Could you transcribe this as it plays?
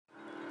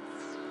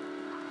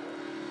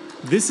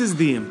This is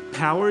the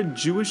Empowered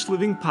Jewish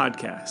Living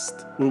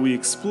Podcast, where we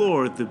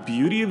explore the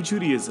beauty of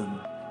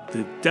Judaism,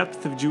 the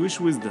depth of Jewish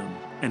wisdom,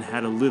 and how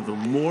to live a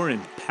more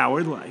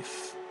empowered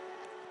life.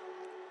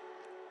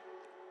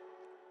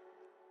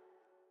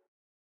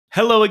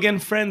 Hello again,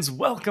 friends.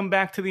 Welcome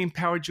back to the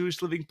Empowered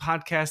Jewish Living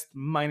Podcast.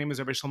 My name is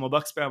Rabbi Shlomo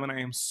Buxbaum, and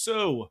I am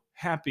so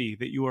happy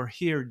that you are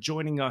here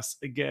joining us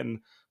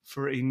again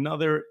for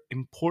another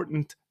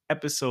important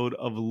episode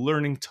of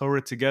learning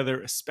Torah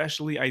together,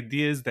 especially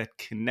ideas that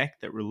connect,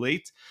 that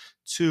relate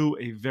to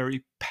a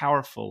very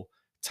powerful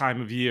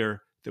time of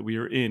year that we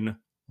are in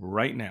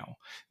right now.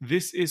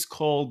 This is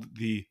called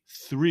the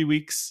 3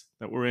 weeks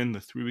that we're in,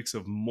 the 3 weeks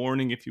of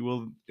mourning, if you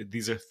will.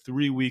 These are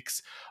 3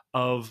 weeks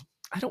of,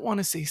 I don't want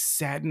to say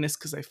sadness,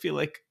 because I feel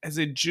like as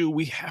a Jew,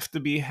 we have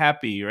to be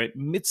happy, right?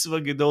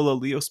 Mitzvah gedola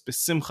lios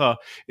besimcha.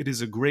 It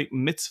is a great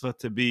mitzvah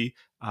to be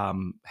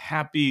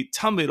happy,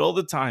 tamid, all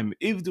the time.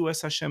 Ivdu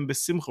es Hashem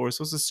besimcha. We're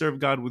supposed to serve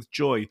God with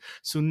joy.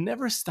 So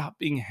never stop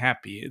being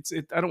happy.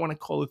 I don't want to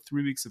call it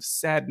 3 weeks of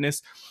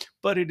sadness,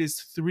 but it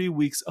is 3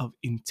 weeks of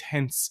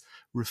intense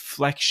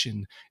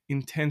reflection,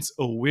 intense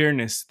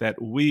awareness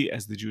that we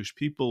as the Jewish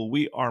people,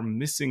 we are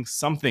missing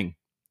something.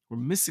 We're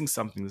missing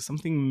something. There's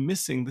something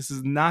missing.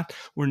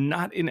 We're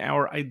not in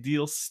our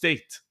ideal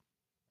state,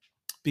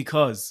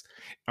 because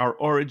our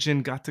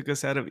origin, God took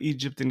us out of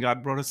Egypt and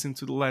God brought us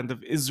into the land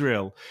of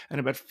Israel. And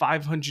about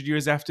 500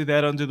 years after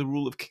that, under the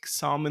rule of King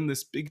Solomon,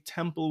 this big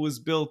temple was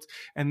built,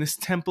 and this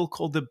temple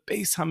called the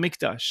Beis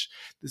HaMikdash.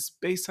 This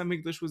Beis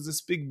HaMikdash was this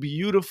big,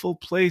 beautiful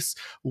place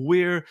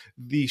where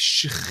the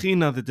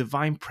Shekhinah, the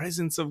divine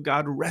presence of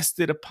God,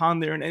 rested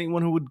upon there, and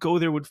anyone who would go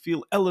there would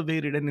feel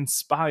elevated and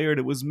inspired.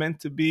 It was meant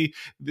to be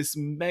this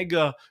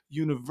mega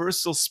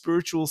universal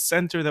spiritual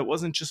center that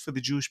wasn't just for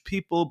the Jewish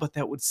people, but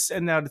that would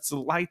send out its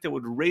light that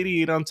would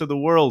radiate onto the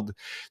world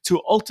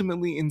to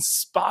ultimately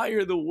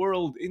inspire the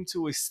world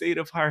into a state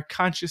of higher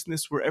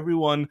consciousness where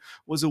everyone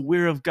was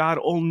aware of God,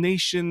 all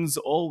nations,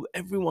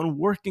 everyone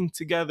working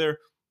together,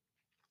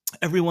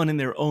 everyone in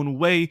their own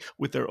way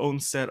with their own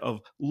set of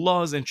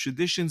laws and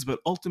traditions, but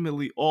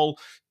ultimately all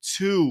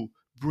to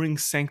bring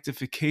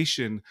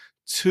sanctification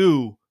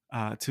to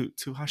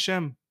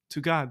Hashem,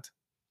 to God.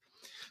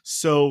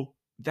 So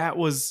that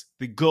was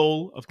the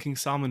goal of King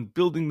Solomon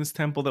building this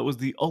temple. That was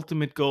the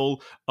ultimate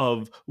goal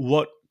of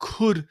what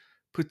could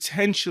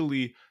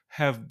potentially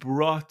have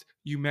brought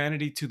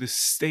humanity to the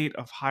state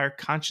of higher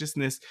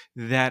consciousness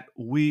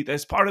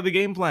that's part of the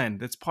game plan.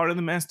 That's part of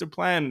the master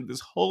plan. This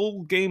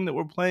whole game that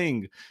we're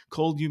playing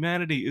called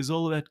humanity is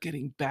all about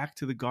getting back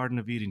to the Garden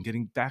of Eden,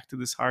 getting back to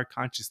this higher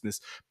consciousness,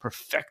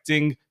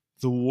 perfecting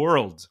the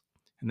world.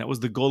 And that was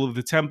the goal of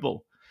the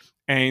temple.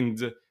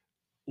 And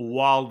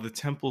while the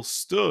temple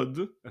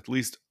stood, at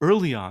least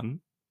early on,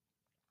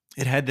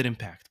 it had that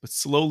impact. But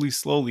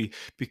slowly,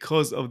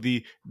 because of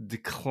the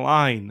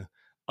decline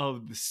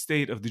of the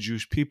state of the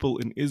Jewish people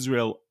in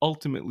Israel,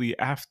 ultimately,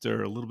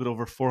 after a little bit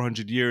over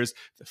 400 years,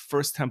 the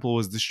first temple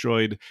was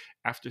destroyed.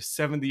 After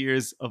 70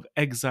 years of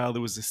exile,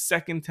 there was a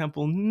second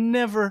temple,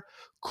 never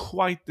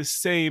quite the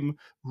same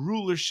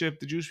rulership.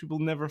 The Jewish people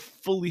never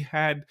fully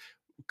had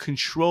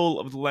control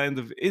of the land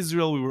of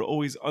Israel. We were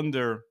always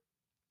under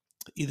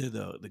either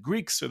the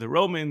Greeks or the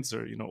Romans,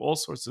 or all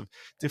sorts of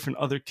different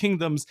other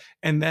kingdoms,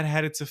 and that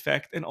had its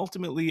effect. And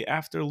ultimately,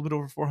 after a little bit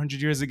over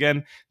 400 years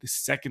again, the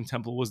second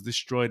temple was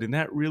destroyed, and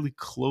that really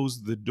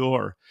closed the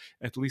door,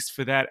 at least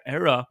for that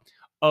era,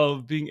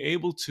 of being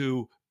able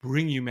to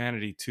bring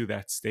humanity to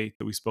that state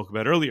that we spoke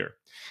about earlier.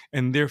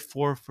 And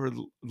therefore, for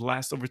the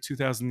last over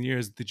 2,000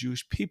 years, the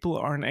Jewish people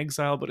are in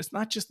exile. But it's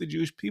not just the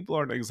Jewish people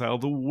are in exile.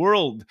 The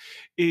world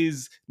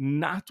is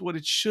not what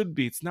it should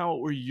be. It's not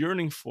what we're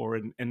yearning for.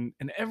 And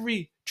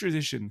every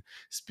tradition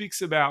speaks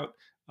about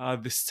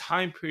this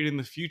time period in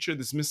the future,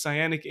 this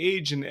messianic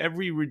age, and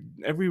every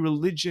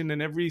religion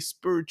and every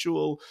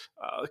spiritual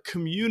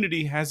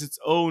community has its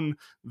own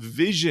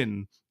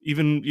vision.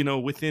 Even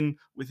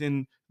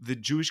within the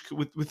Jewish,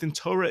 within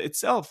Torah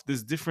itself,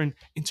 there's different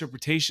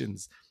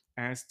interpretations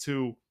as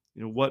to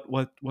what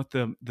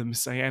the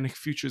messianic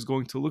future is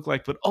going to look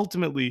like. But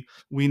ultimately,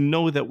 we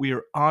know that we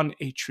are on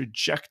a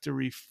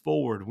trajectory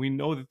forward. We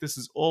know that this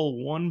is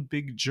all one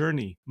big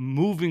journey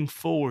moving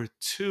forward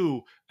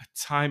to a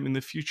time in the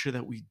future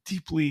that we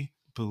deeply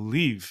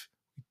believe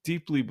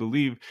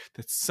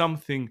that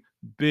something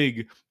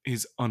big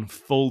is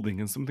unfolding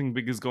and something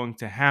big is going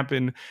to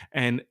happen,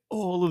 and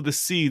all of the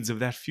seeds of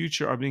that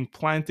future are being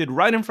planted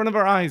right in front of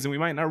our eyes, and we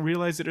might not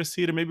realize it or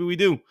see it, or maybe we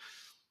do.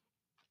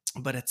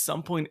 But at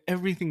some point,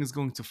 everything is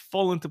going to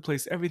fall into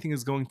place. Everything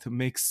is going to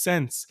make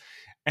sense.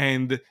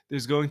 And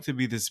there's going to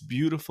be this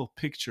beautiful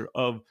picture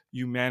of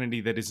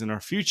humanity that is in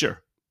our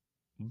future.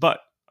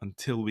 But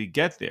until we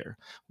get there,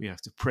 we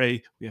have to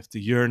pray, we have to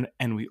yearn,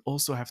 and we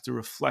also have to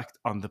reflect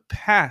on the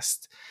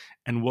past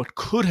and what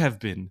could have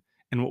been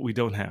and what we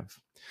don't have.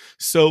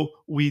 So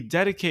we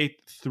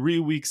dedicate 3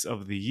 weeks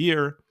of the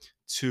year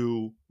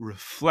to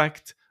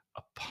reflect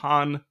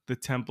upon the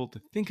temple,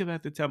 to think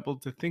about the temple,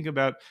 to think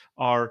about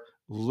our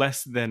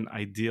less than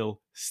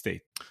ideal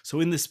state. So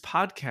in this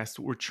podcast,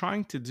 what we're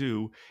trying to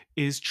do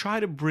is try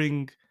to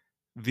bring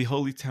the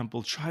Holy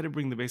Temple, try to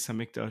bring the Beis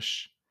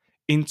Hamikdash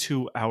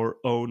into our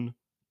own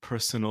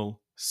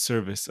personal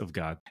service of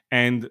God.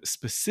 And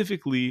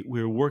specifically,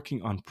 we're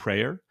working on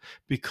prayer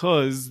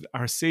because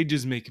our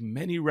sages make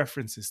many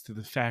references to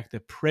the fact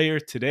that prayer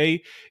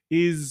today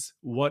is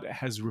what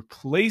has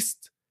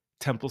replaced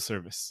temple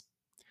service.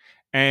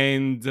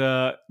 And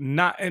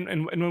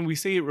and when we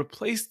say it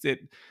replaced it,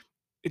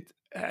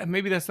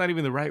 maybe that's not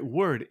even the right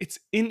word. It's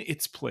in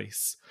its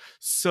place,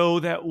 so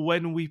that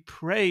when we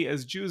pray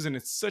as Jews, and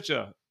it's such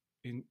a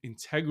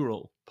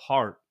integral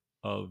part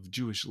of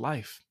Jewish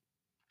life,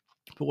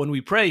 but when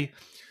we pray,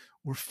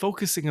 we're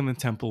focusing on the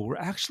temple. We're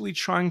actually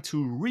trying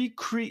to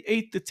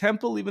recreate the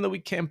temple, even though we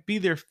can't be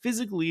there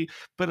physically,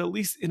 but at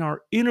least in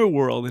our inner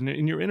world. And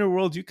in your inner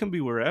world, you can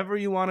be wherever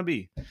you want to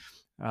be.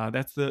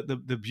 That's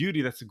the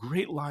beauty. That's a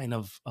great line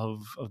of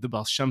the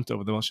Baal Shem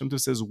Tov. The Baal Shem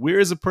Tov says, "Where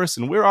is a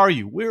person? Where are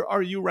you? Where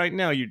are you right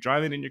now? You're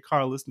driving in your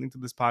car, listening to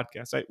this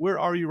podcast. Right? Where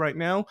are you right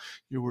now?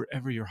 You're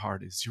wherever your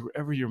heart is. You're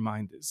wherever your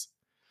mind is,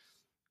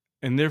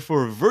 and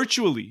therefore,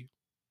 virtually,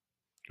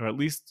 or at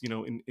least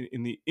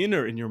in the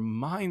inner, in your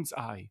mind's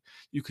eye,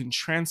 you can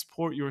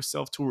transport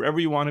yourself to wherever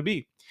you want to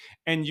be,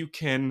 and you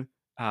can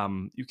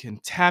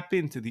tap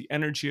into the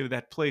energy of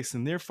that place.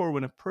 And therefore,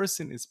 when a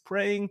person is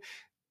praying,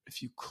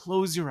 if you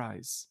close your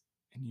eyes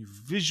and you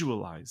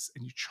visualize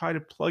and you try to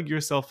plug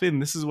yourself in,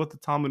 this is what the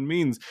Talmud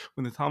means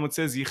when the Talmud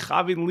says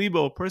Yichavin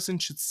Libo, a person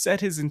should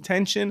set his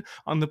intention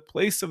on the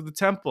place of the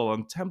temple,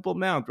 on Temple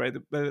Mount, right?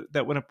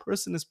 That when a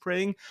person is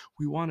praying,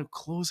 we want to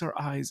close our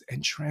eyes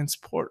and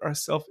transport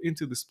ourselves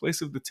into this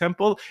place of the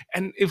temple.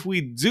 And if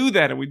we do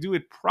that and we do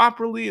it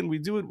properly and we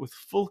do it with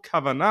full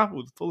kavanah,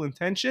 with full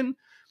intention,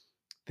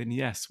 then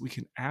yes, we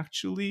can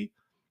actually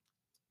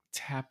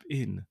tap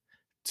in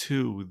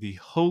to the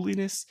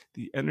holiness,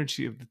 the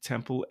energy of the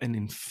temple, and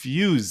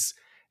infuse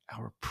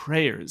our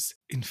prayers,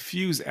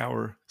 infuse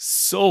our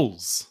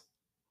souls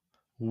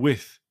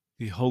with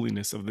the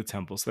holiness of the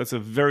temple. So that's a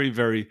very,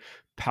 very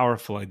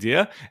powerful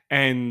idea.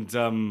 And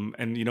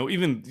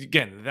even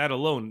again, that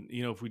alone,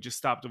 if we just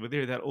stopped over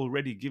there, that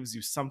already gives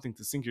you something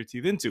to sink your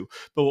teeth into.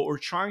 But what we're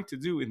trying to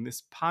do in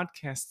this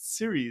podcast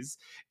series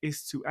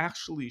is to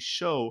actually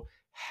show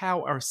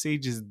how our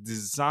sages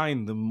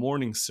design the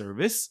morning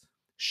service,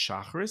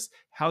 Shacharis,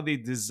 how they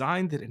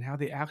designed it and how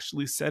they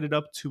actually set it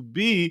up to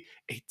be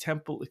a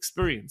temple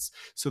experience.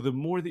 So the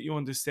more that you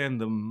understand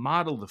the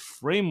model, the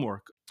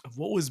framework of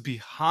what was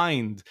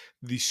behind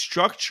the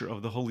structure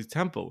of the Holy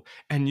Temple,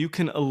 and you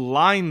can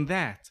align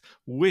that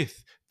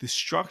with the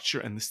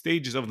structure and the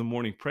stages of the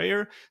morning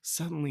prayer,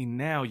 suddenly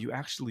now you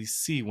actually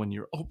see, when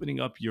you're opening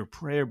up your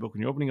prayer book,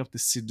 when you're opening up the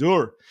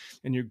Siddur,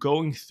 and you're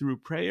going through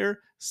prayer,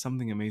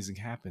 something amazing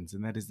happens.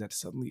 And that is that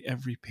suddenly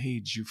every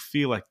page, you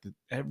feel like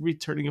every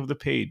turning of the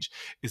page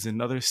is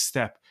another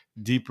step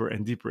deeper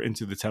and deeper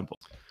into the temple.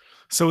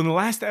 So in the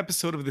last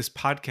episode of this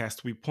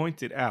podcast, we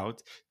pointed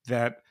out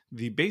that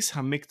the Beis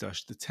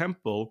Hamikdash, the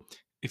temple,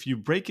 if you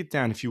break it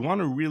down, if you want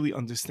to really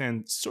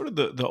understand sort of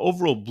the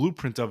overall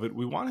blueprint of it,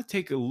 we want to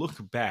take a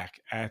look back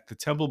at the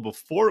temple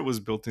before it was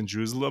built in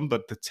Jerusalem,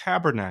 but the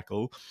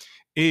tabernacle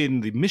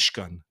in the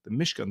Mishkan,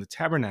 the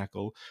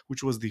tabernacle,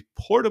 which was the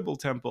portable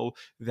temple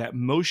that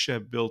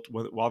Moshe built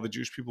while the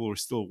Jewish people were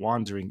still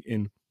wandering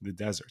in the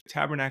desert. The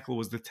tabernacle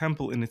was the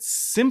temple in its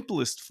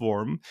simplest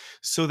form,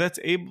 so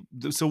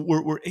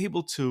we're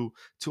able to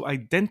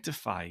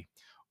identify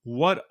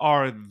what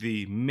are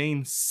the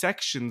main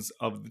sections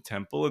of the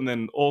temple, and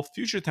then all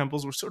future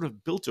temples were sort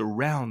of built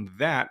around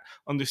that,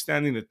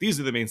 understanding that these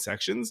are the main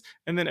sections,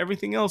 and then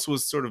everything else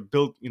was sort of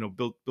built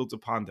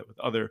upon that with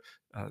other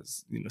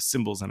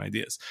symbols and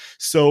ideas.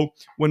 So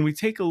when we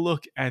take a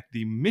look at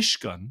the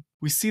Mishkan,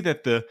 we see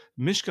that the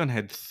Mishkan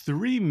had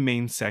three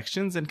main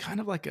sections and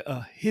kind of like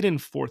a hidden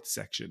fourth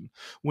section.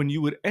 When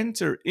you would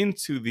enter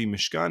into the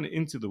Mishkan,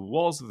 into the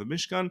walls of the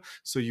Mishkan,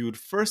 so you would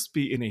first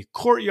be in a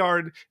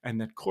courtyard,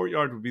 and that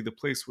courtyard would be the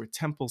place where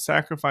temple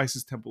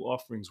sacrifices, temple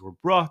offerings were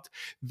brought.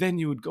 Then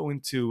you would go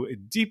into a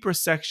deeper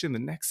section. The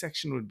next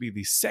section would be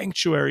the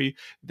sanctuary.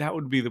 That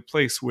would be the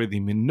place where the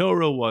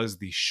menorah was,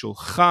 the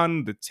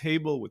shulchan, the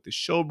table with the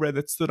showbread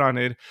that stood on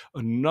it,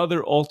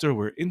 another altar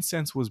where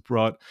incense was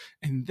brought.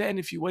 And then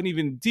if you went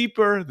even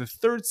deeper, the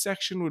third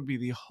section would be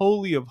the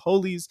Holy of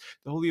Holies.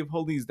 The Holy of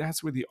Holies,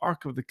 that's where the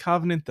Ark of the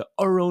Covenant, the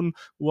Aron,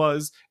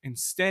 was. And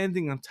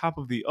standing on top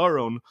of the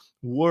Aron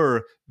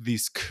were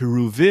these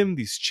keruvim,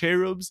 these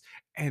cherubs.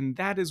 And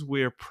that is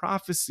where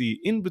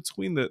prophecy, in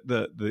between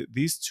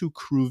these two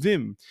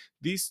keruvim,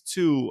 these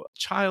two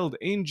child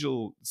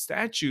angel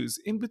statues,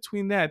 in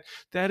between that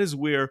is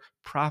where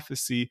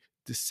prophecy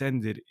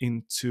descended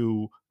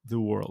into the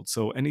world.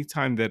 So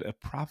anytime that a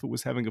prophet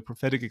was having a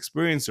prophetic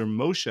experience, or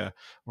Moshe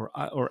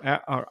or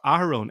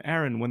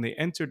Aaron, when they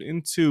entered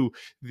into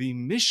the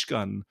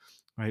Mishkan,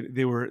 right,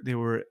 they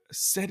were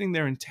setting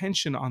their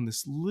intention on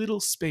this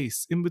little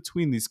space in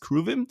between these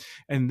keruvim,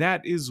 and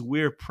that is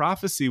where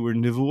prophecy, where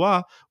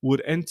nivuah,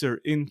 would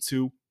enter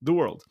into the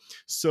world.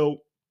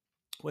 So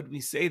when we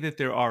say that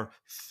there are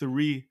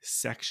three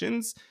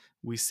sections,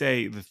 we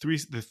say the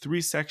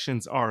three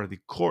sections are the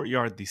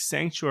courtyard, the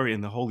sanctuary,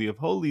 and the Holy of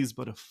Holies.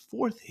 But a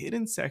fourth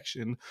hidden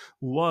section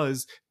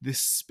was this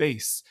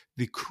space,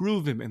 the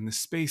Kruvim, and the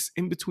space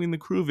in between the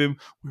Kruvim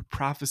where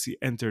prophecy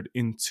entered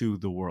into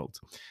the world.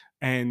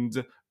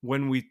 And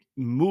when we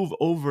move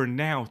over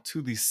now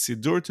to the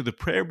Siddur, to the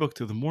prayer book,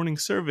 to the morning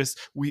service,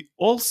 we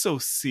also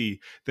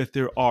see that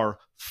there are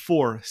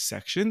four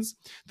sections.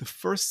 The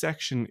first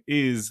section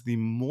is the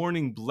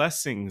morning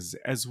blessings,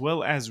 as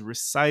well as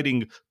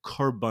reciting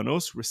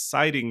korbanos,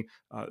 reciting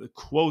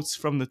quotes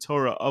from the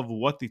Torah of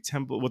what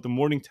the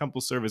morning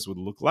temple service would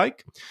look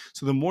like.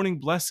 So the morning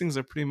blessings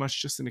are pretty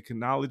much just an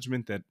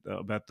acknowledgement that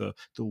about the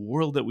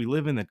world that we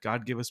live in, that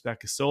God gave us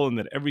back His soul, and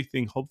that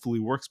everything hopefully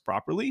works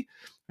properly.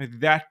 And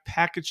that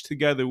packaged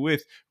together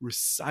with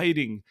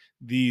reciting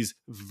these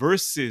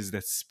verses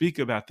that speak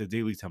about the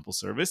daily temple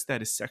service,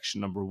 that is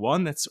section number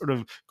one. That sort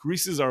of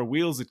greases our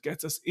wheels. It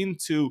gets us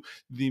into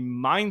the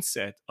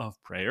mindset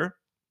of prayer.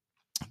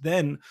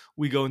 Then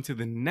we go into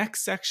the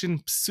next section,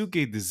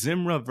 Psuke de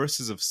Zimra,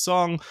 verses of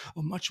song,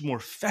 a much more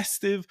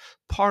festive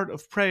part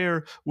of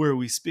prayer where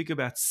we speak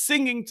about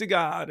singing to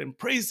God and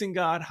praising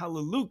God,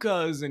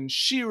 hallelujahs and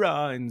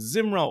shira and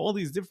zimra, all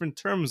these different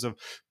terms of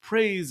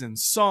praise and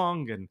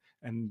song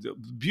and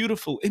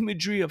beautiful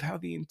imagery of how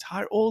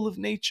all of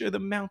nature, the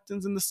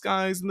mountains and the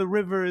skies and the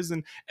rivers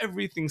and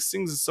everything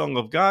sings a song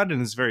of God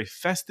and is very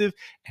festive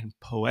and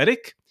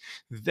poetic.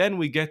 Then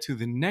we get to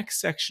the next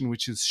section,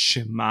 which is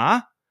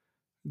Shema,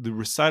 the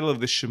recital of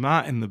the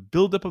Shema and the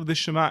buildup of the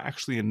Shema.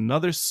 Actually,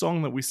 another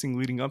song that we sing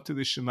leading up to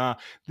the Shema,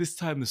 this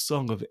time the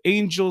song of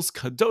angels,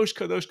 Kadosh,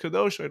 Kadosh,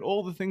 Kadosh, right?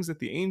 All the things that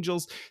the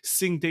angels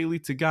sing daily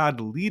to God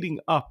leading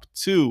up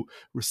to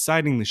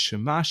reciting the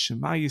Shema,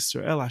 Shema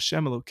Yisrael,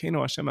 Hashem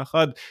Elokeinu, Hashem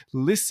Echad.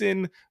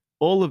 Listen,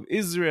 all of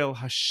Israel,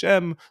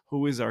 Hashem,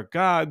 who is our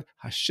God,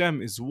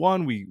 Hashem is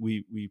one.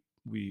 We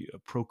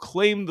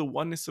proclaim the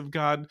oneness of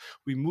God.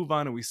 We move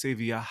on and we say,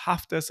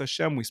 V'ahavtas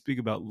Hashem. We speak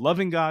about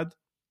loving God.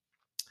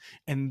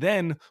 And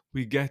then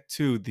we get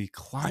to the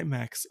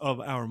climax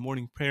of our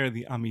morning prayer,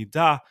 the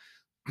Amidah,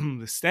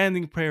 the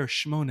standing prayer,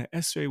 Shemona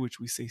Esrei, which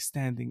we say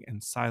standing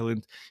and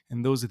silent.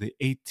 And those are the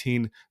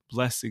 18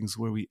 blessings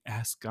where we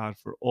ask God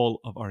for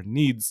all of our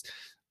needs,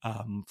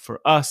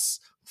 for us,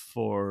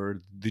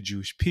 for the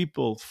Jewish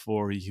people,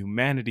 for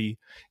humanity.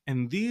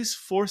 And these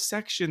four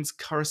sections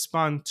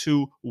correspond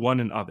to one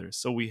another.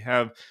 So we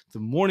have the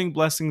morning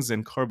blessings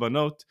and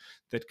korbanot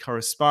that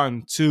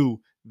correspond to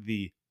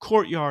the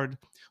courtyard.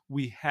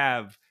 We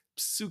have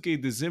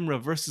Psuke de Zimra,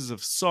 verses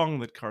of song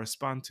that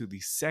correspond to the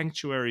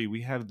sanctuary.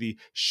 We have the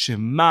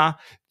Shema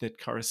that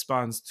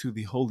corresponds to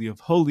the Holy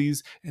of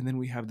Holies. And then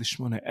we have the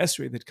Shemona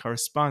Esrei that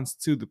corresponds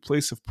to the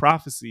place of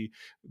prophecy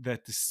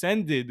that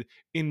descended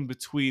in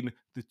between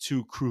the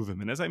two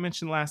Kruvim. And as I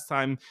mentioned last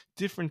time,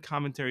 different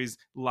commentaries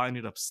line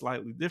it up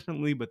slightly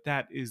differently, but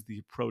that is the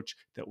approach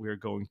that we're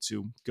going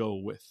to go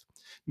with.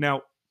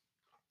 Now,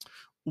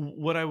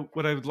 what I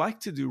would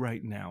like to do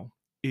right now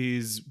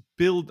is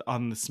build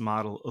on this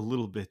model a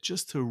little bit,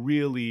 just to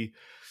really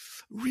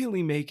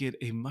make it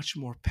a much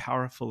more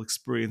powerful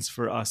experience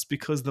for us,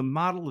 because the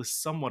model is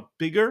somewhat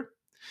bigger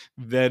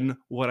than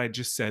what I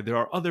just said. There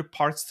are other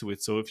parts to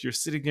it. So if you're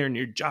sitting there and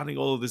you're jotting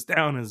all of this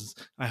down, as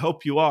I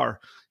hope you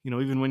are,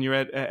 even when you're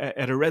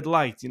at a red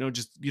light,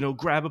 just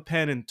grab a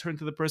pen and turn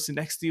to the person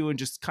next to you and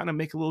just kind of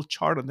make a little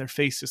chart on their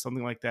face or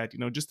something like that,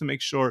 just to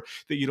make sure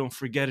that you don't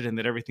forget it and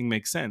that everything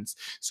makes sense.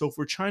 So if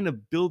we're trying to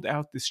build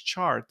out this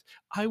chart,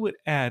 I would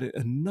add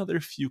another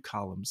few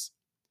columns.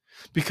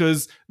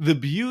 Because the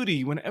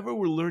beauty, whenever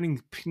we're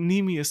learning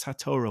Pnimius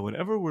HaTorah,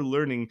 whenever we're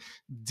learning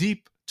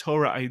deep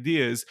Torah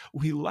ideas,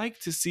 we like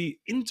to see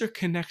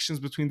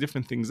interconnections between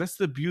different things. That's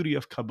the beauty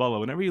of Kabbalah.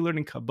 Whenever you're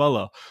learning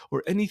Kabbalah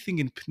or anything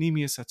in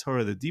Pnimius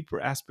HaTorah, the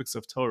deeper aspects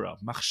of Torah,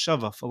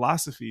 machshava,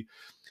 philosophy,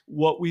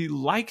 what we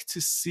like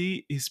to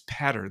see is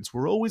patterns.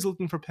 We're always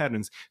looking for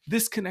patterns.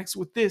 This connects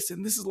with this,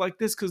 and this is like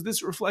this because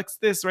this reflects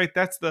this, right?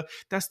 That's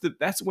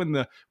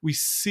when we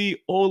see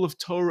all of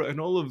Torah and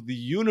all of the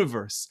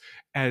universe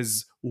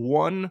as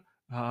one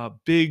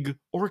big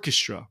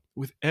orchestra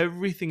with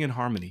everything in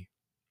harmony.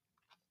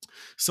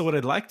 So what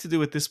I'd like to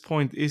do at this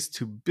point is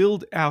to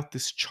build out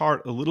this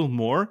chart a little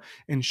more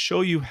and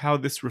show you how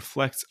this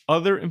reflects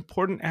other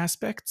important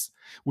aspects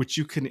which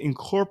you can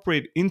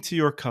incorporate into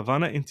your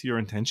kavana, into your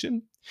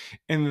intention.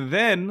 And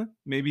then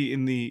maybe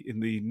in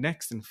the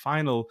next and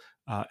final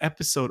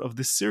episode of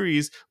this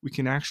series, we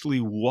can actually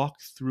walk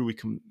through, we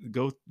can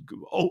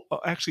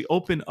actually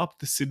open up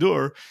the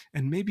Siddur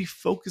and maybe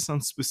focus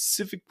on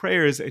specific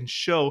prayers and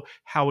show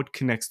how it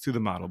connects to the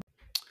model.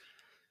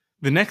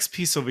 The next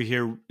piece over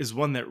here is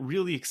one that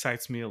really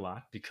excites me a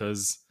lot,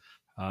 because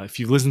if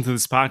you've listened to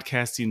this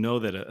podcast, you know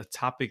that a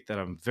topic that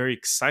I'm very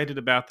excited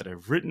about, that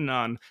I've written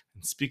on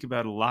and speak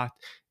about a lot,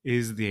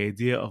 is the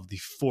idea of the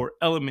four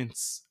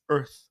elements: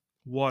 earth,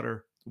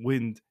 water,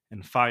 wind,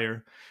 and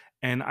fire.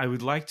 And I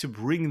would like to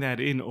bring that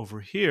in over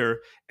here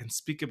and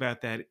speak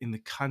about that in the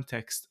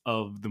context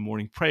of the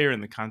morning prayer,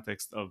 in the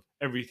context of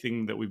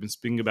everything that we've been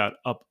speaking about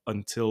up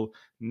until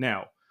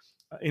now.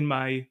 In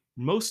my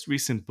most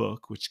recent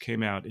book, which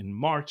came out in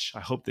March, I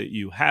hope that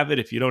you have it.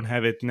 If you don't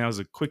have it, now's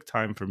a quick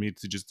time for me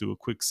to just do a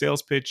quick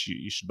sales pitch.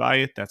 You should buy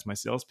it. That's my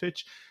sales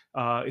pitch.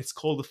 It's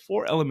called The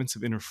Four Elements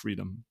of Inner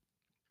Freedom.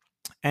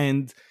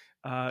 And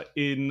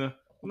in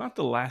not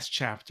the last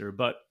chapter,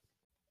 but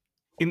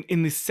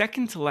in the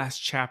second to last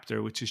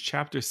chapter, which is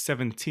chapter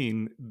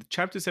 17,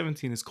 chapter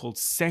 17 is called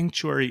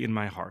Sanctuary in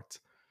My Heart.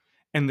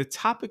 And the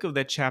topic of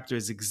that chapter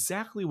is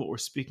exactly what we're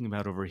speaking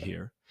about over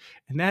here.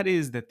 And that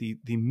is that the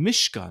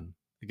Mishkan,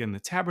 again, the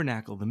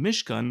tabernacle, the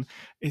Mishkan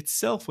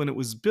itself, when it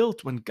was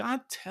built, when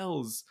God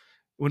is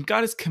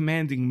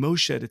commanding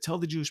Moshe to tell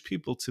the Jewish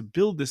people to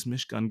build this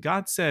Mishkan,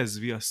 God says,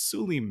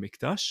 V'asuli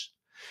mikdash,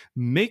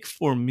 make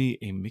for me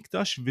a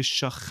mikdash,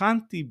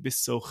 v'shachanti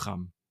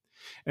bisocham,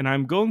 and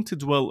I'm going to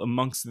dwell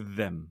amongst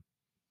them.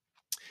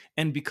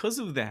 And because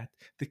of that,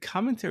 the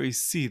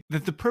commentaries see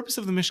that the purpose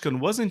of the Mishkan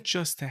wasn't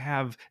just to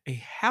have a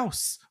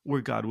house where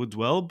God would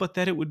dwell, but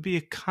that it would be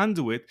a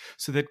conduit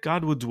so that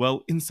God would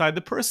dwell inside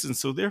the person.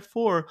 So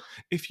therefore,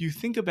 if you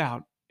think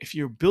about, if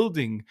you're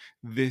building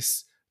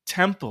this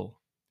temple,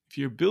 if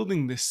you're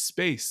building this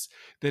space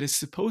that is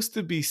supposed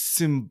to be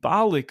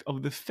symbolic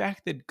of the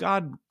fact that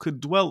God could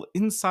dwell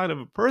inside of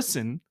a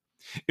person,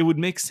 it would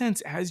make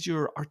sense as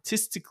you're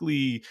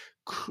artistically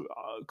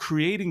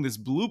creating this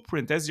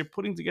blueprint, as you're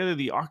putting together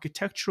the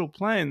architectural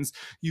plans,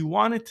 you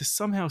want it to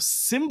somehow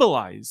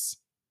symbolize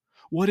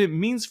what it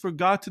means for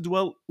God to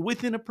dwell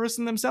within a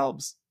person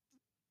themselves.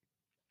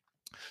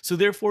 So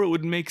therefore, it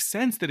would make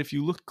sense that if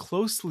you look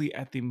closely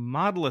at the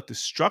model, at the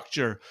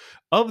structure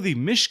of the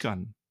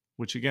Mishkan,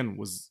 which again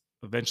was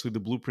eventually the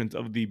blueprint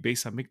of the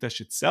Beis HaMikdash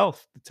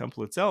itself, the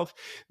temple itself,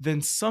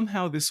 then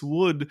somehow this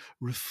would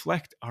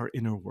reflect our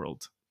inner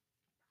world.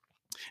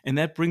 And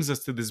that brings us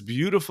to this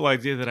beautiful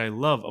idea that I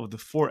love of the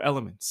four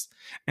elements.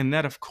 And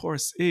that, of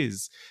course,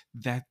 is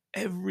that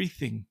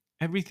everything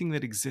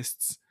that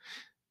exists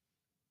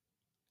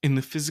in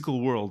the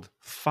physical world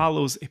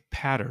follows a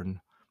pattern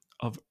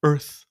of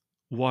earth,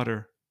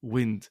 water,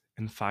 wind,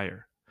 and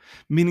fire.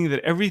 Meaning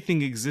that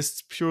everything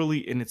exists purely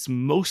in its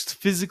most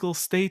physical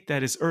state,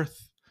 that is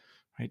earth.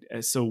 Right?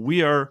 So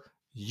we are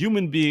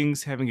human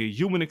beings having a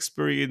human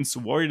experience,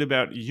 worried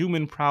about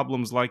human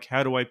problems like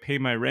how do I pay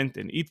my rent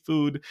and eat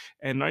food,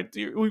 and right,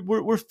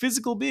 we're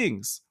physical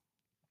beings.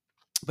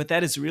 But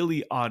that is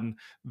really on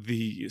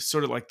the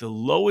sort of like the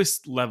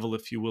lowest level,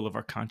 if you will, of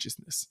our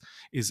consciousness,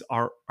 is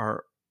our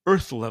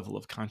earth level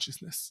of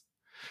consciousness.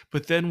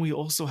 But then we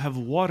also have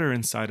water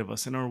inside of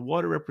us, and our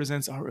water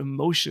represents our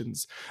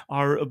emotions,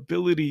 our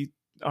ability,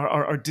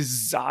 our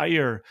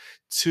desire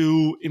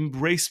to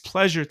embrace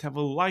pleasure, to have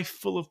a life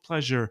full of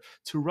pleasure,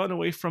 to run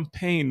away from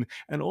pain,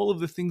 and all of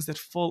the things that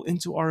fall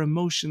into our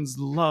emotions,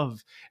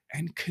 love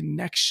and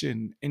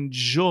connection and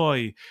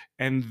joy.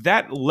 And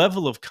that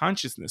level of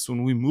consciousness,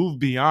 when we move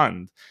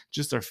beyond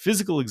just our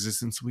physical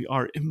existence, we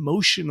are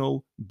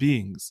emotional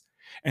beings.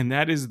 And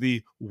that is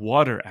the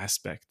water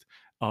aspect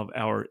of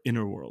our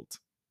inner world.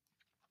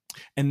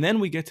 And then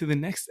we get to the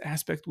next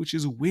aspect, which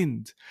is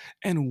wind.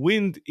 And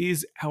wind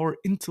is our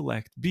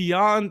intellect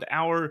beyond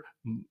our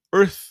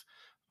earth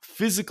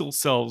physical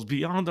selves,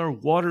 beyond our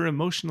water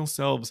emotional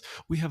selves.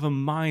 We have a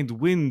mind.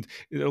 Wind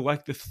are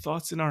like the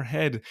thoughts in our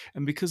head.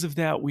 And because of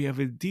that, we have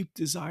a deep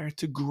desire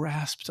to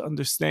grasp, to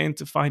understand,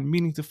 to find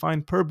meaning, to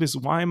find purpose.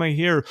 Why am I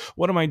here?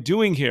 What am I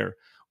doing here?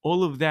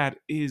 All of that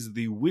is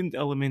the wind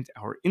element,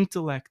 our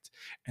intellect.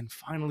 And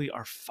finally,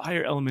 our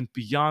fire element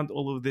beyond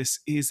all of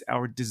this is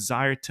our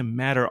desire to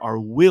matter, our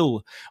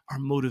will, our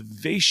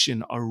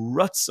motivation, our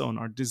ratzon,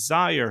 our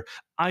desire.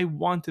 I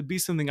want to be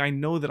something. I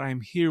know that I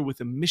am here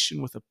with a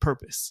mission, with a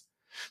purpose.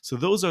 So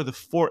those are the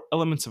four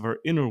elements of our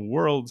inner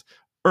world: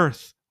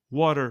 earth,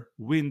 water,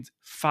 wind,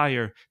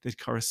 fire, that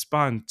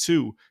correspond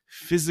to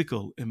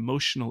physical,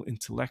 emotional,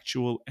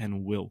 intellectual,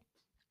 and will.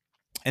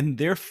 And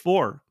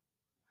therefore,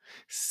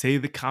 say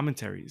the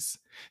commentaries,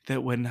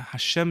 that when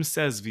Hashem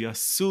says,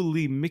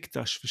 V'asuli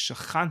mikdash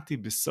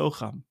v'shachanti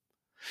bisocham,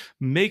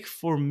 make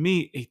for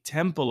me a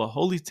temple, a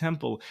holy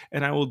temple,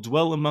 and I will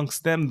dwell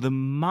amongst them, the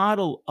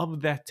model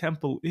of that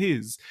temple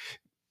is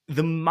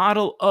the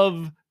model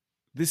of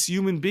this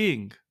human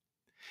being.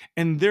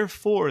 And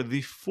therefore,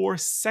 the four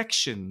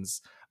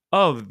sections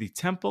of the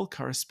temple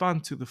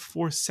correspond to the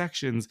four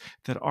sections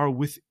that are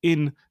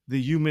within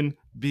the human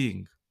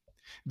being.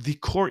 The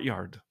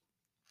courtyard,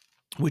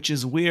 which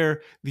is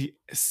where the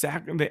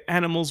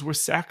animals were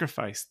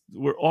sacrificed,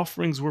 where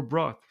offerings were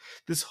brought.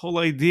 This whole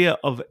idea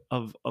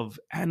of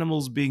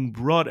animals being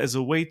brought as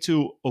a way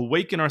to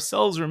awaken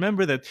ourselves.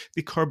 Remember that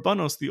the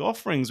karbanos, the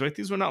offerings, right?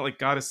 These were not like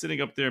God is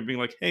sitting up there and being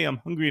like, hey, I'm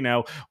hungry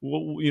now.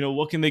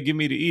 What can they give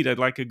me to eat? I'd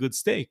like a good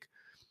steak.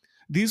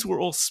 These were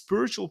all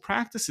spiritual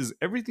practices.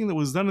 Everything that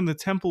was done in the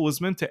temple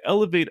was meant to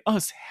elevate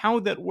us. How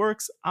that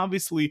works,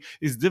 obviously,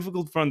 is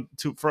difficult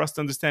for us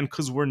to understand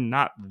because we're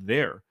not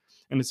there.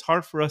 and it's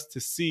hard for us to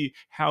see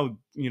how,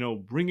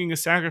 bringing a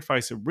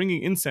sacrifice or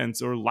bringing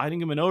incense or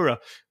lighting a menorah.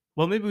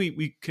 Well, maybe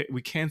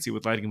we can see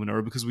with lighting a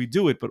menorah because we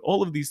do it, but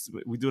all of these,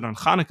 we do it on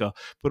Hanukkah,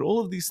 but all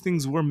of these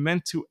things were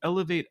meant to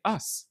elevate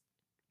us.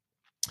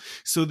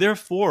 So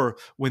therefore,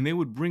 when they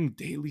would bring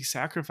daily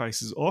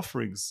sacrifices,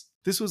 offerings,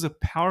 this was a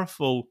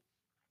powerful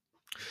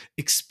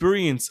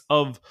experience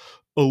of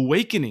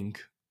awakening,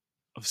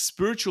 of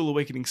spiritual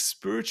awakening,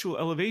 spiritual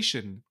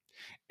elevation.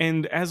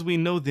 And as we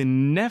know, the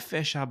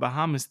nefesh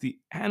habahamis,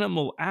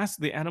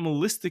 the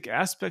animalistic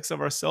aspects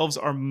of ourselves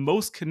are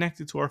most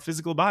connected to our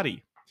physical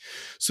body.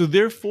 So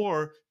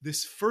therefore,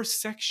 this first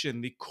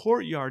section, the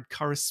courtyard,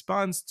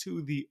 corresponds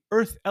to the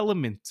earth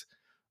element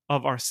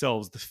of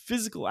ourselves, the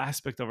physical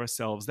aspect of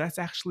ourselves. That's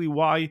actually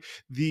why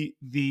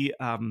the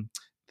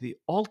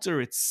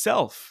altar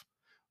itself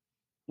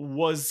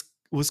was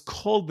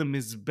called the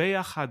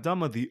Mizbeach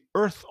Hadama. The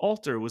earth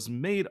altar was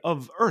made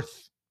of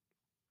earth,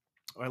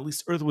 or at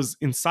least earth was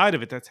inside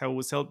of it. That's how it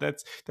was held.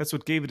 That's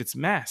what gave it its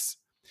mass.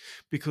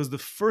 Because the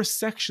first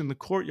section, the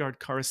courtyard,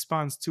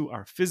 corresponds to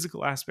our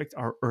physical aspect,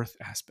 our earth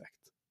aspect.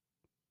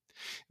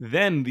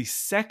 Then the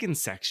second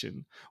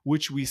section,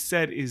 which we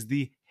said is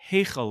the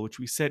Heichal, which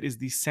we said is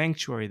the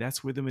sanctuary.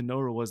 That's where the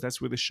menorah was.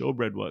 That's where the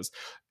showbread was.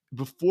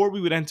 Before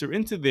we would enter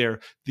into there,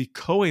 the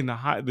Kohen,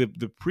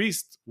 the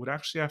priest, would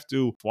actually have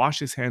to wash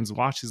his hands,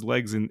 wash his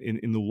legs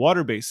in the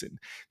water basin.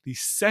 The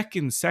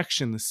second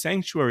section, the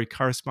sanctuary,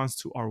 corresponds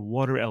to our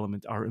water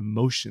element, our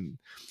emotion.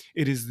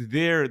 It is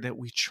there that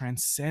we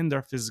transcend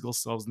our physical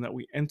selves and that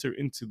we enter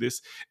into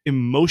this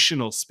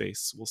emotional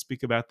space. We'll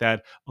speak about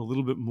that a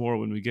little bit more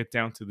when we get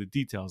down to the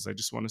details. I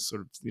just want to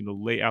sort of,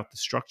 lay out the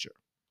structure.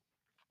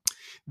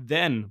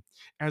 Then,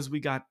 as we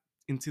got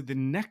into the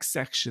next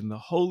section, the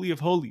Holy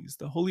of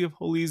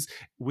Holies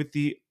with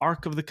the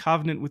Ark of the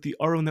Covenant, with the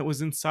Aron that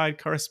was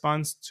inside,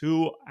 corresponds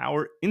to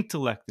our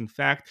intellect. In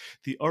fact,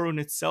 the Aron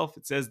itself,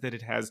 it says that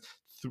it has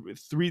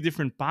three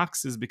different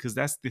boxes because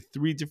that's the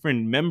three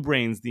different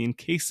membranes, the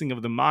encasing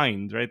of the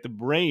mind, right? The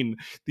brain,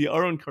 the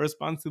Aron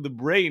corresponds to the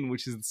brain,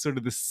 which is sort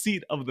of the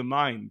seat of the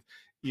mind,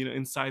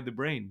 inside the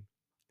brain.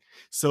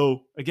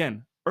 So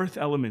again, earth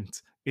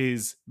element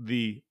is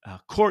the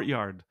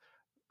courtyard,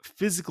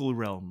 physical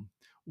realm.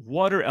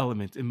 Water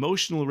element,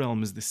 emotional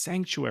realm, is the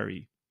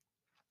sanctuary.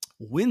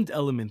 Wind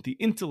element, the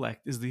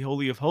intellect, is the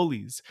Holy of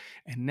Holies.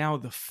 And now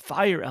the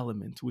fire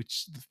element,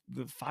 which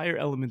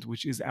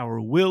is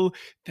our will,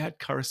 that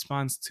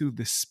corresponds to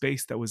the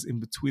space that was in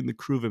between the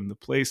Kruvim, the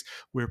place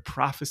where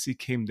prophecy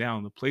came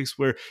down, the place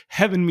where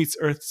heaven meets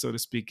earth, so to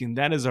speak. And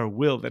that is our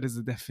will. That is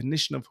the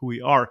definition of who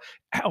we are,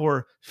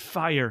 our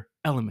fire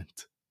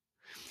element.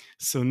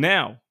 So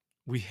now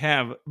we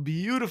have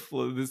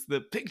beautiful,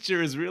 the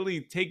picture is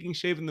really taking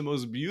shape in the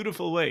most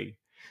beautiful way.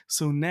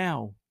 So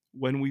now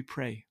when we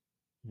pray,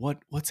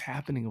 what's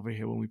happening over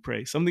here when we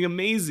pray? Something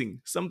amazing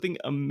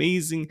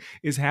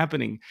is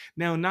happening.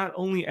 Now, not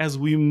only as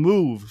we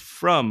move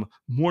from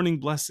morning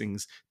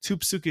blessings to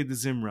Psukei de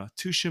Zimra,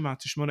 to Shema,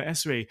 to Shemona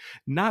Esrei,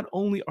 not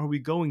only are we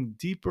going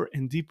deeper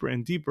and deeper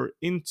and deeper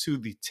into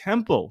the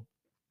temple,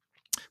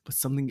 but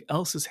something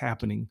else is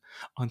happening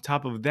on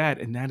top of that,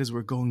 and that is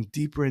we're going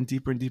deeper and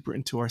deeper and deeper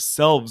into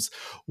ourselves.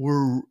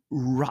 We're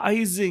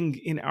rising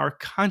in our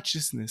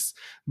consciousness,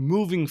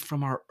 moving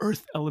from our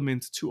earth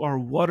element to our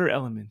water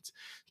element,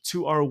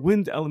 to our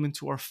wind element,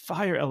 to our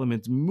fire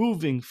element,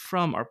 moving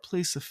from our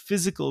place of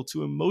physical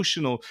to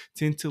emotional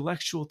to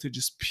intellectual to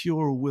just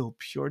pure will,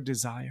 pure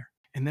desire.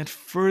 And that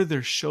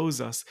further shows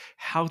us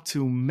how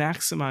to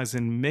maximize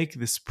and make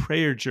this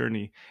prayer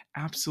journey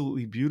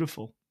absolutely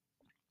beautiful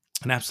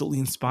and absolutely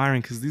inspiring,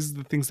 because these are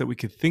the things that we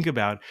could think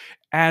about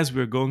as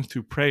we're going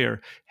through prayer,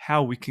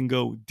 how we can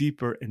go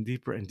deeper and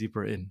deeper and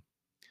deeper in.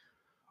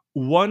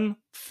 One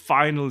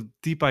final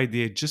deep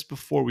idea just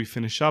before we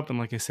finish up, and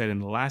like I said in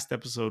the last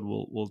episode,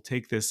 we'll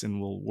take this and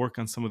we'll work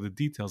on some of the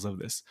details of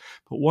this,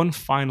 but one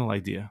final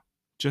idea.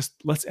 Just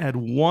let's add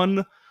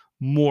one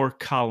more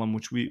column,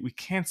 which we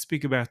can't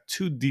speak about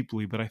too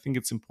deeply, but I think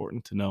it's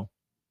important to know.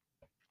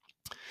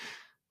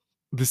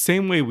 The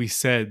same way we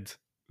said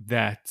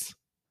that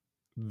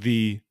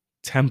the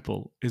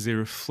temple is a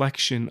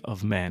reflection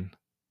of man,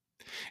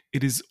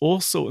 it is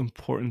also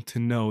important to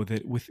know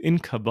that within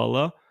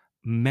Kabbalah,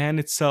 man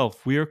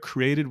itself, we are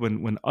created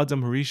when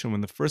Adam Harishon, when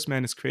the first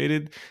man is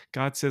created,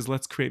 God says,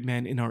 let's create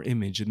man in our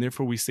image. And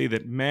therefore we say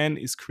that man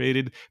is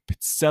created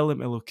B'Tselem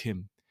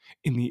Elokim,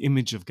 in the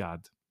image of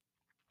God.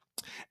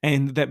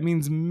 And that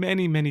means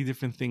many, many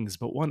different things.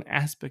 But one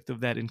aspect of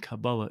that in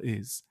Kabbalah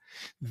is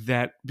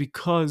that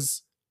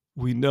because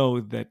we know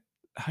that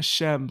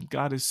Hashem,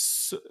 God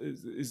is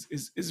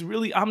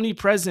really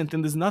omnipresent,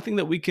 and there's nothing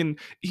that we can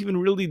even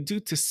really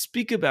do to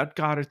speak about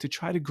God or to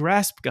try to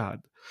grasp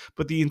God.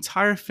 But the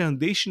entire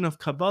foundation of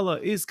Kabbalah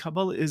is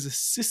a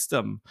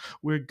system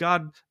where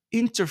God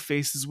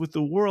interfaces with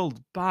the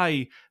world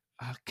by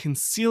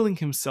concealing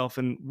himself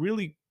and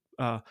really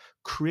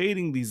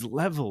creating these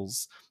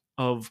levels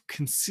of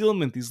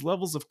concealment, these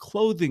levels of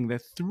clothing,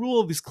 that through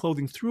all these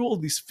clothing, through all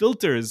these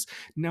filters,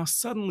 now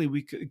suddenly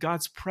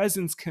God's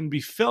presence can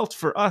be felt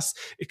for us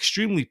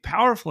extremely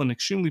powerful, in an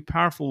extremely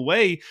powerful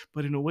way,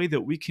 but in a way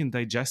that we can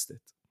digest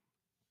it.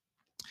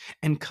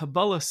 And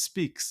Kabbalah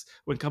speaks,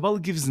 when Kabbalah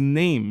gives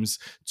names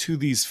to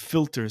these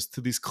filters,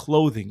 to these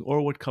clothing,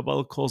 or what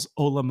Kabbalah calls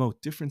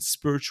olamot, different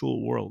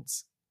spiritual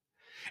worlds.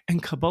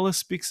 And Kabbalah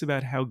speaks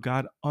about how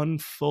God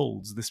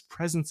unfolds, this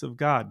presence of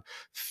God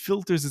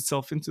filters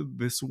itself into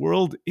this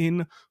world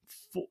in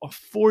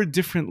four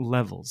different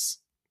levels.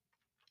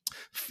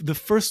 The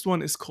first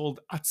one is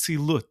called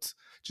Atzilut,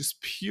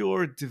 just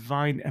pure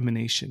divine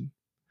emanation.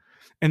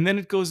 And then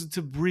it goes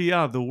into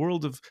Bria, the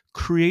world of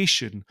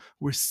creation,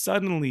 where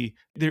suddenly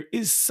there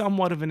is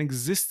somewhat of an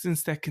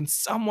existence that can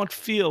somewhat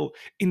feel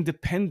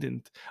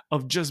independent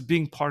of just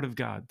being part of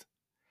God.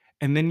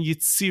 And then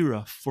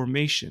Yitzira,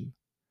 formation.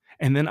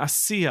 And then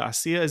Asiya.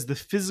 Asiya is the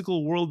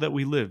physical world that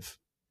we live.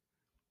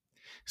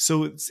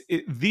 So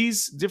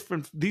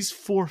these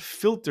four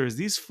filters,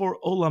 these four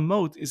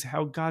olamot, is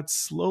how God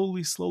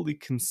slowly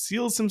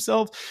conceals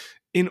himself,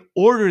 in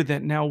order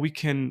that now we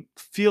can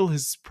feel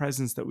his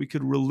presence, that we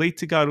could relate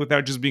to God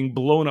without just being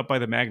blown up by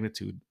the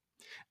magnitude.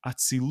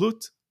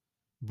 Atzilut,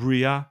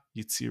 Bria,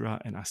 Yitzira,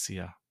 and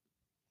Asiya.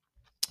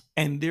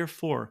 And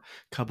therefore,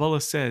 Kabbalah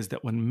says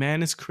that when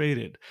man is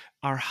created,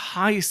 our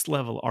highest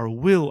level, our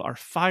will, our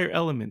fire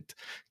element,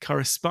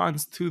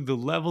 corresponds to the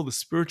level, the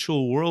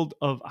spiritual world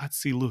of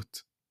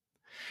Atzilut.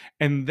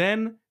 And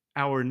then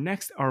our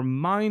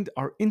mind,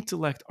 our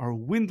intellect, our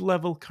wind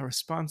level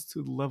corresponds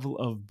to the level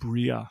of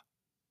Bria.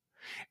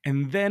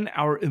 And then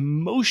our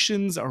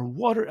emotions, our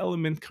water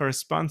element,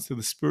 corresponds to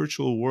the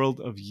spiritual world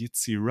of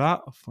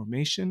Yitzira, of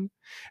formation.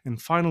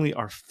 And finally,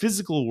 our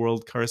physical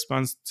world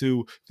corresponds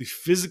to the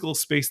physical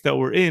space that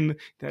we're in,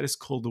 that is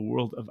called the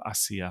world of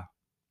Asiya.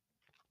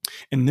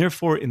 And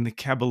therefore, in the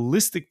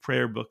Kabbalistic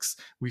prayer books,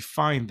 we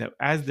find that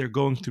as they're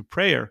going through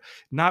prayer,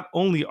 not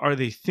only are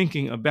they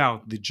thinking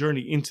about the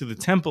journey into the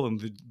temple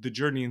and the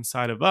journey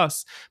inside of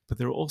us, but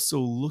they're also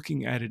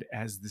looking at it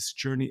as this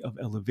journey of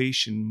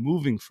elevation,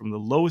 moving from the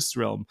lowest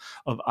realm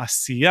of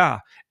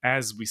Asiya,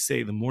 as we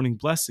say the morning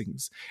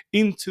blessings,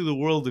 into the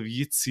world of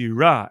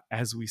Yitzira,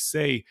 as we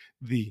say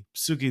the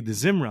Psuke de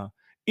Zimra,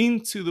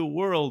 into the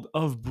world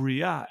of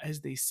Bria,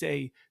 as they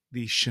say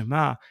the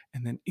Shema,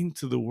 and then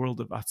into the world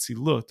of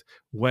Atzilut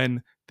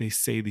when they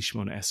say the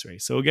Shemona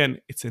Esrei. So again,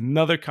 it's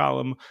another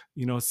column.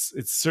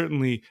 It's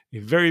certainly a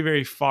very,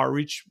 very far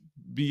reach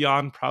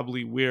beyond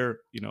probably where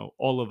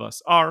all of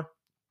us are.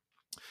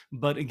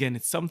 But again,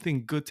 it's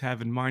something good to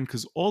have in mind,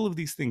 because all of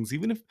these things,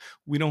 even if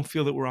we don't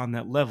feel that we're on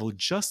that level,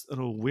 just an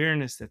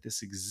awareness that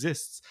this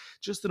exists,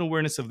 just an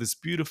awareness of this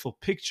beautiful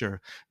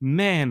picture,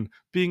 man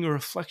being a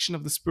reflection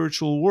of the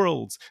spiritual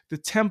worlds, the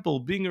temple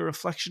being a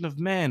reflection of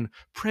man,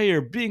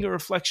 prayer being a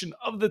reflection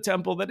of the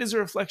temple, that is a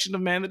reflection of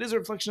man, that is a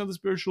reflection of the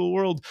spiritual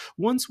world.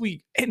 Once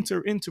we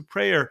enter into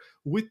prayer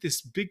with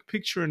this big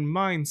picture in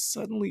mind,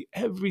 suddenly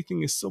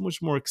everything is so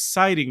much more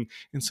exciting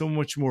and so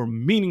much more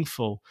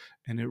meaningful,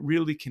 and it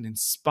really can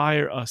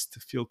inspire us to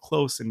feel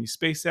close. And you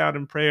space out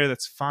in prayer,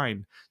 that's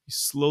fine.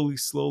 You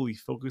slowly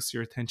focus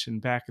your attention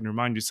back and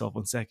remind yourself,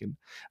 1 second,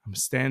 I'm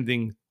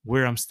standing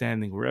where I'm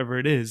standing, wherever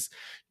it is,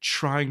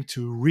 trying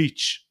to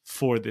reach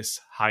for this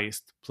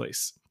highest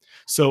place.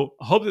 So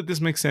I hope that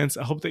this makes sense.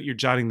 I hope that you're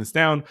jotting this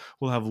down.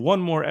 We'll have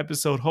one more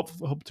episode.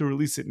 Hope to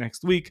release it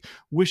next week.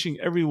 Wishing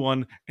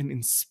everyone an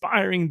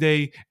inspiring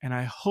day, and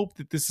I hope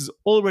that this is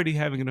already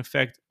having an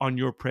effect on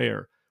your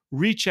prayer.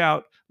 Reach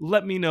out.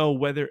 Let me know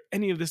whether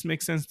any of this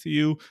makes sense to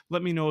you.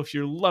 Let me know if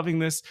you're loving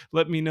this.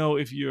 Let me know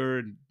if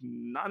you're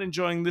not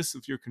enjoying this,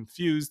 if you're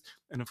confused.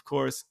 And of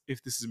course,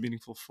 if this is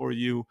meaningful for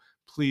you,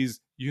 please,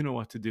 you know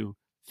what to do.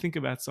 Think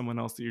about someone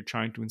else that you're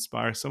trying to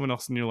inspire, someone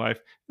else in your life,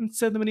 and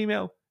send them an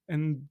email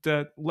and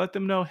let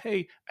them know,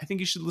 hey, I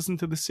think you should listen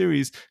to the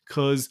series,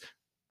 because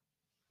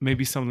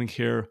maybe something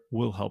here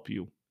will help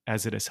you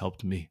as it has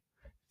helped me.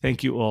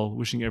 Thank you all.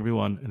 Wishing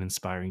everyone an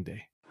inspiring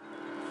day.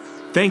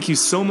 Thank you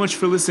so much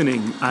for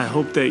listening. I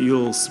hope that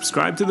you'll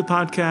subscribe to the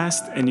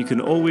podcast, and you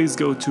can always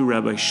go to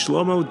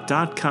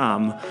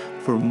rabbishlomo.com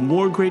for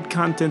more great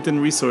content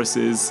and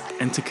resources,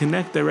 and to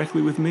connect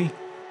directly with me.